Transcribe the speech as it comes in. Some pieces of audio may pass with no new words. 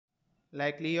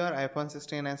Likely your iPhone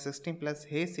 16 and 16 Plus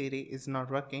Hey Siri is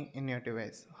not working in your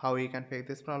device. How you can fix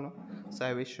this problem? So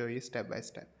I will show you step by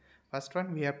step. First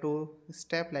one, we have to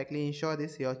step likely ensure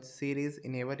this your Siri is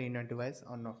enabled in your device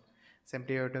or not.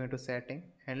 Simply you have to go to setting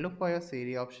and look for your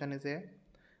Siri option is here.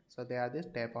 So there are this,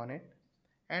 tap on it.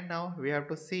 And now we have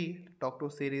to see talk to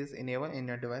Siri is enabled in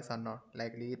your device or not.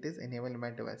 Likely it is enabled in my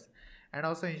device. And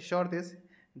also ensure this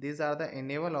these are the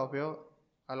enable of your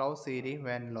allow Siri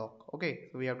when lock. Okay,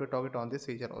 so we have to talk it on this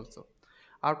feature also.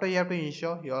 After you have to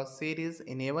ensure your Siri is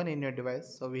enabled in your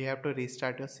device, so we have to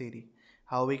restart your Siri.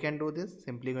 How we can do this?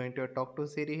 Simply going to talk to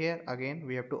Siri here. Again,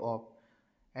 we have to off.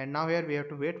 And now here we have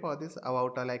to wait for this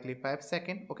about a likely 5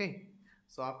 second. Okay,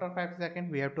 so after 5 seconds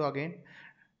we have to again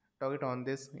talk it on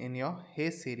this in your Hey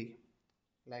Siri.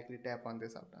 Likely tap on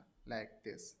this after like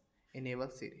this. Enable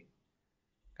Siri.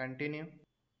 Continue.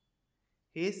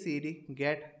 Hey Siri,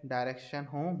 get direction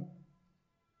home.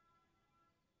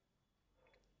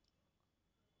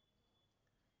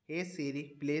 Hey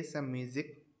Siri, play some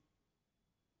music.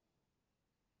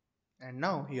 And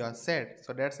now you are set.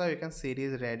 So that's how you can Siri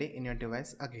is ready in your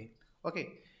device again. Okay.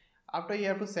 After you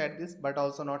have to set this but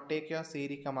also not take your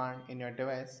Siri command in your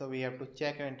device. So we have to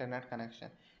check your internet connection.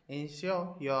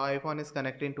 Ensure your iPhone is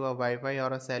connecting to a Wi-Fi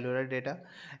or a cellular data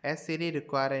as Siri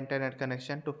require internet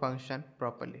connection to function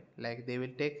properly. Like they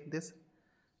will take this.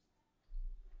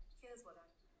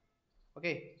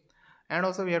 Okay. And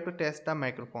also we have to test the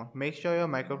microphone. Make sure your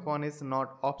microphone is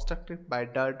not obstructed by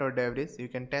dirt or debris. You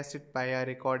can test it by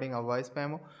recording a voice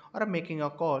memo or making a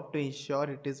call to ensure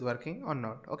it is working or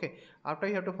not. Okay. After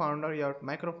you have to find out your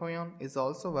microphone is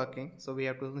also working. So we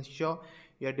have to ensure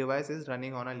your device is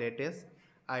running on a latest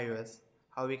iOS.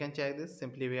 How we can check this?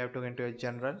 Simply we have to go into a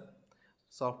general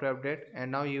software update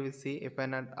and now you will see if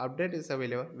an update is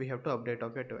available, we have to update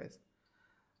of your device.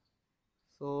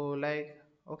 So like,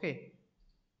 okay.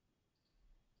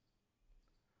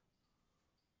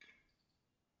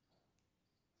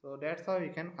 So that's how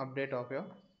you can update of your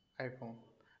iPhone.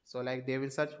 So like they will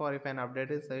search for if an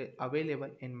update is available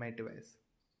in my device.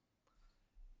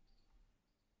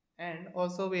 And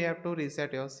also we have to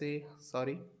reset your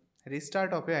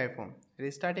restart of your iPhone.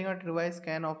 Restarting a device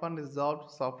can often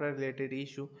resolve software related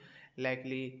issue.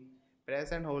 Likely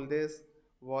press and hold this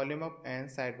volume up and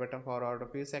side button for a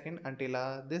few seconds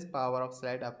until this power off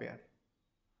slide appear.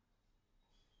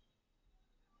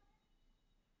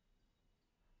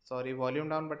 Volume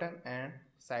down button and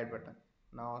side button.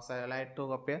 Now slide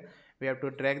to appear, we have to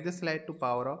drag this slide to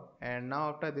power off, and now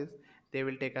after this they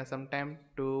will take us some time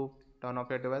to turn off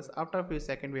your device. After a few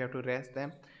seconds we have to rest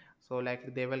them, so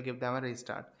like they will give them a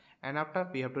restart, and after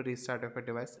we have to restart your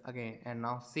device again, and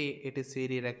now see it is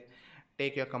Siri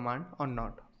take your command or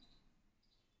not.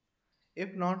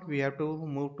 If not, we have to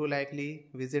move to likely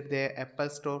visit their Apple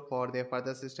store for their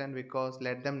further assistance, because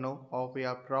let them know of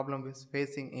your problem is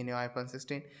facing in your iPhone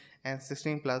 16 and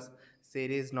 16 Plus.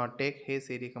 Siri is not take Hey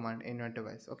Siri command in your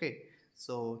device. Okay.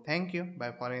 So thank you.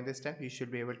 By following this step, you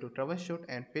should be able to troubleshoot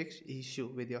and fix issue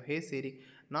with your Hey Siri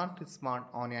not smart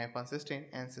on your iPhone 16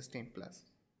 and 16 Plus.